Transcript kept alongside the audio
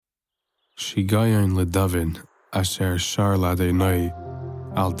Shigayon le David, asher shar l'Adonai,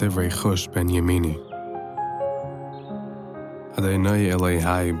 al divrei chush ben yamini. Adonai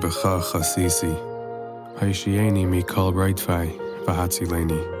Elihai b'cha chasisi, haishieni mikol reitvai,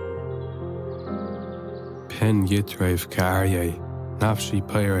 v'hatzileni. Pen yitrev ka'aryeh, nafshi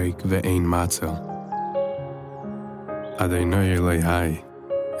perek ve'ein matzel. Adonai Elihai,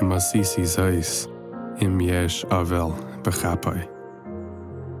 im asisi zais, im yesh avel b'chapai.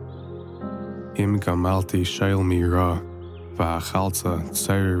 Im gamalti shail mi ra, v'achalza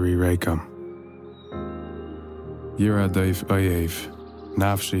tsariri rekam. Yiradev oyev,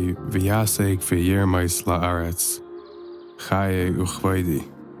 nafshi v'yaseg v'yirmais la'aretz, chaye uchvaydi,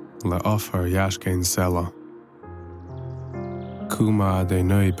 la'ofar yashkein sela. Kuma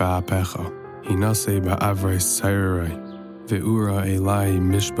Adonai ba'apecha, hinase ba'avres tsariri, ve'ura elai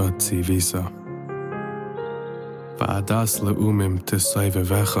mishpat tzivisa. Va'adas le'umim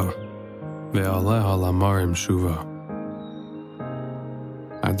tisayvevecha, ve'aleha lamarim shuva.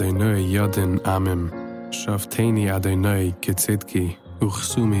 Adonai yadin amim, shafteni Adonai kitzidki,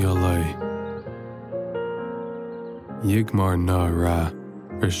 uchsumi alai. Yigmar na ra,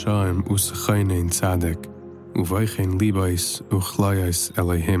 Rishaim usachainin tzadik, uvaychen libais uchlayais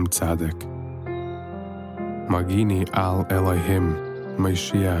Elohim tzadik. Magini al Elohim,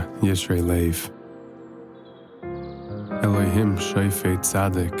 Mashiach Yisraelev. Elohim shayfei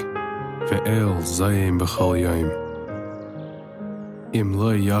tzadik, ve'el Zayin b'chol yom. Im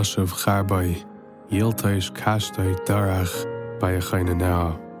lo yashav charbai, yiltaish kashtoi darach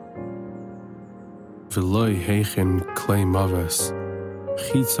bayachinanao. V'loi heichin klei maves,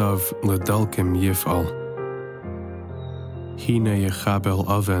 chitzav ledalkim yifal. Hine yechabel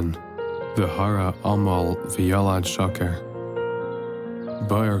oven, v'hara amal v'yalad shaker.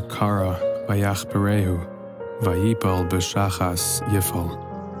 Bayer kara vayach berehu, vayipal b'shachas yifal.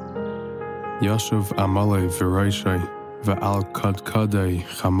 Yashuv amalei v'roishai, v'al kadkadei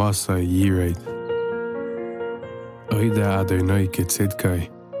chamasai yired. Oida Adonai kitzidkai,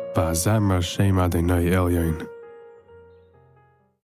 v'azamra shem Adonai elyon.